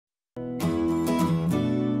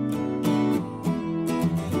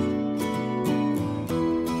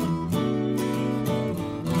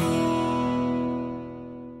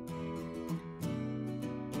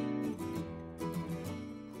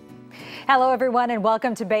Hello everyone and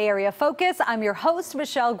welcome to Bay Area Focus. I'm your host,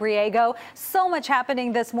 Michelle Griego. So much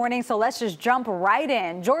happening this morning, so let's just jump right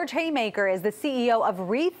in. George Haymaker is the CEO of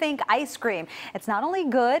RETHINK Ice Cream. It's not only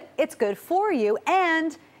good, it's good for you,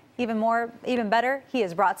 and even better, he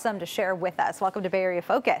has brought some to share with us. Welcome to Bay Area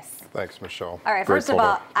Focus. Thanks, Michelle. All right, first of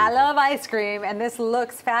all, I love ice cream, and this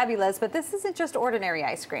looks fabulous, but this isn't just ordinary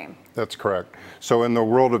ice cream. That's correct. So in the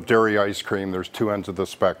world of dairy ice cream, there's two ends of the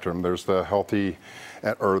spectrum. There's the healthy,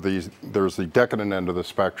 there's the decadent end of the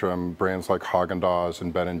spectrum, brands like Haagen-Dazs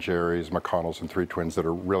and Ben & Jerry's, McConnell's and Three Twins that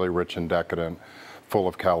are really rich and decadent, full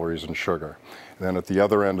of calories and sugar. And then at the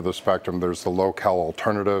other end of the spectrum, there's the low-cal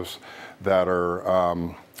alternatives that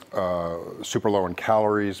are super low in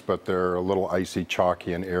calories, but they're a little icy,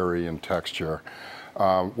 chalky, and airy in texture.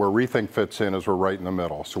 Where RETHINK fits in is we're right in the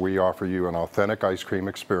middle. So we offer you an authentic ice cream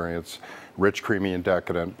experience, rich, creamy, and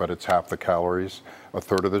decadent, but it's half the calories, a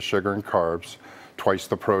third of the sugar and carbs, twice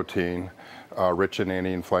the protein, rich in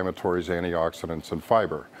anti-inflammatories, antioxidants, and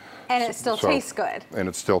fiber. And it still tastes good. And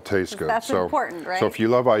it still tastes good. That's important, right? So if you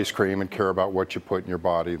love ice cream and care about what you put in your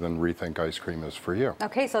body, then RETHINK Ice Cream is for you.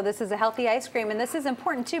 Okay, so this is a healthy ice cream, and this is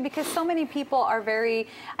important too because so many people are very,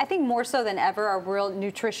 I think more so than ever, are real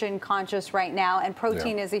nutrition conscious right now, and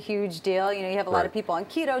protein is a huge deal. You know, you have a lot of people on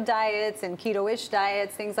keto diets and keto-ish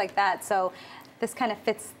diets, things like that. So this kind of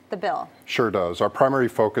fits the bill. Sure does. Our primary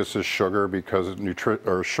focus is sugar because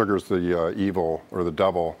sugar is the evil or the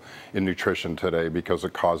devil in nutrition today because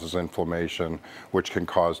it causes inflammation, which can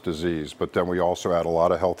cause disease. But then we also add a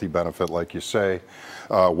lot of healthy benefit, like you say.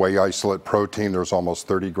 Whey isolate protein, there's almost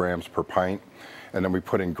 30 grams per pint. And then we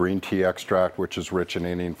put in green tea extract, which is rich in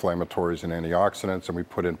anti-inflammatories and antioxidants, and we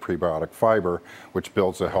put in prebiotic fiber, which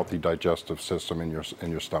builds a healthy digestive system in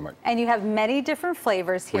your stomach. And you have many different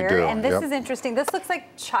flavors here, we do, and this is interesting. This looks like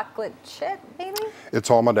chocolate chip, maybe?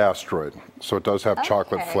 It's almond asteroid, so it does have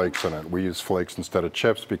chocolate flakes in it. We use flakes instead of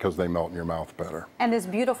chips because they melt in your mouth better. And this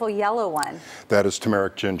beautiful yellow one. That is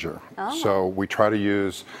turmeric ginger. Oh. So we try to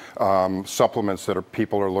use supplements that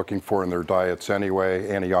people are looking for in their diets anyway,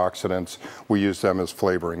 antioxidants. We use them as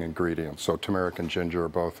flavoring ingredients. So turmeric and ginger are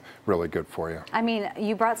both really good for you. I mean,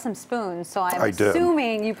 you brought some spoons, so I'm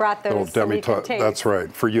assuming you brought those so we can taste. That's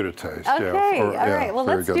right, for you to taste. Okay, all right, well,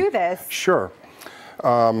 let's do this. Sure.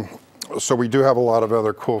 So we do have a lot of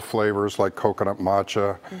other cool flavors like coconut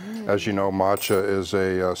matcha. As you know, matcha is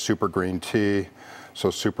a super green tea, so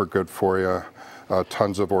super good for you.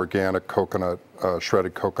 Tons of organic coconut,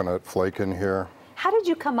 shredded coconut flake in here. How did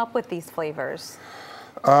you come up with these flavors?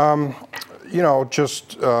 You know,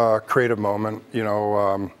 just creative moment. You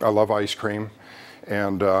know, I love ice cream,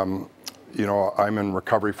 and you know, I'm in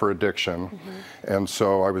recovery for addiction, and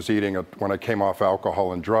so I was eating, when I came off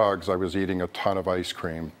alcohol and drugs, I was eating a ton of ice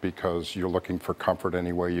cream because you're looking for comfort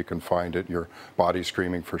any way you can find it. Your body's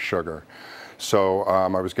screaming for sugar. So I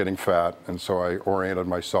was getting fat, and so I oriented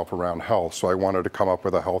myself around health. So I wanted to come up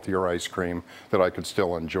with a healthier ice cream that I could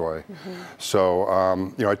still enjoy. So,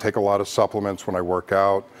 you know, I take a lot of supplements when I work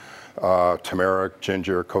out. Turmeric,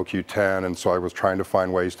 ginger, CoQ10, and so I was trying to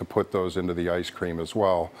find ways to put those into the ice cream as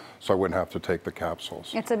well, so I wouldn't have to take the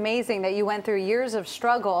capsules. It's amazing that you went through years of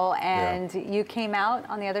struggle and you came out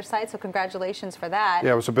on the other side, so congratulations for that.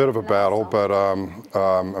 Yeah, it was a bit of a battle, but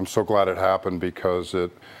I'm so glad it happened because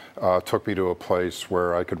it took me to a place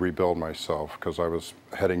where I could rebuild myself because I was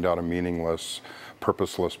heading down a meaningless,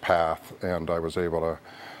 purposeless path, and I was able to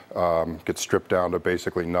get stripped down to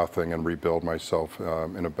basically nothing and rebuild myself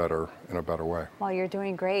in a better way. Well, you're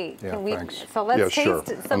doing great. Yeah, thanks. So let's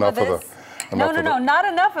taste some of this. No, not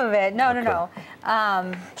enough of it. No.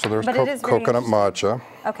 So there's coconut matcha.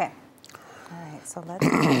 Okay. All right. So let's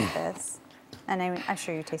taste this. And I'm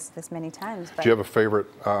sure you tasted this many times. But do you have a favorite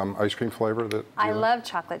ice cream flavor that I love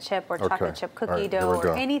chocolate chip or chocolate chip cookie dough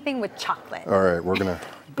or anything with chocolate. All right, we're going to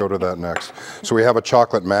go to that next. So we have a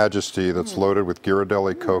chocolate majesty that's loaded with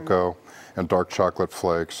Ghirardelli cocoa and dark chocolate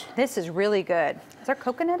flakes. This is really good. Is there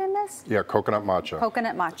coconut in this? Yeah, coconut matcha.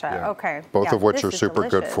 Coconut matcha, okay. Both of which are super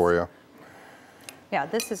good for you. Yeah,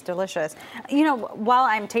 this is delicious. You know, while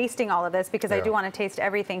I'm tasting all of this, because I do want to taste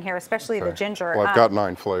everything here, especially the ginger. Well, I've got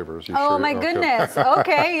 9 flavors. Oh my goodness.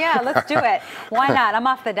 Okay, yeah, let's do it. Why not? I'm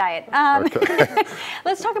off the diet.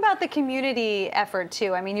 Let's talk about the community effort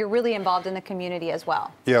too. I mean, you're really involved in the community as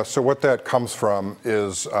well. Yeah, so what that comes from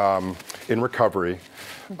is in recovery,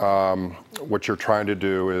 what you're trying to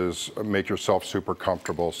do is make yourself super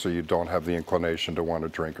comfortable so you don't have the inclination to want to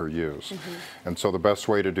drink or use. And so the best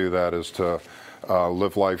way to do that is to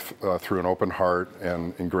live life through an open heart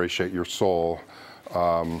and ingratiate your soul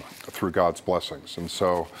through God's blessings. And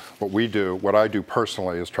so what I do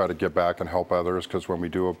personally is try to give back and help others, because when we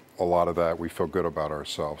do a lot of that, we feel good about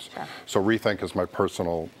ourselves. Sure. So Rethink is my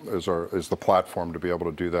personal, is the platform to be able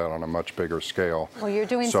to do that on a much bigger scale. Well, you're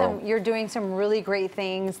doing some really great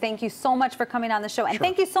things. Thank you so much for coming on the show, and sure.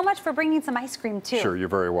 thank you so much for bringing some ice cream too. Sure, you're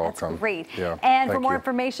very welcome. That's great. Yeah, and for more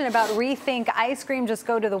information about Rethink Ice Cream, just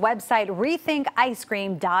go to the website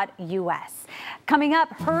rethinkicecream.us. Coming up,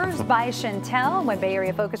 Hers by Chantel when Bay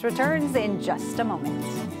Area Focus returns in just a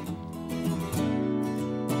moment.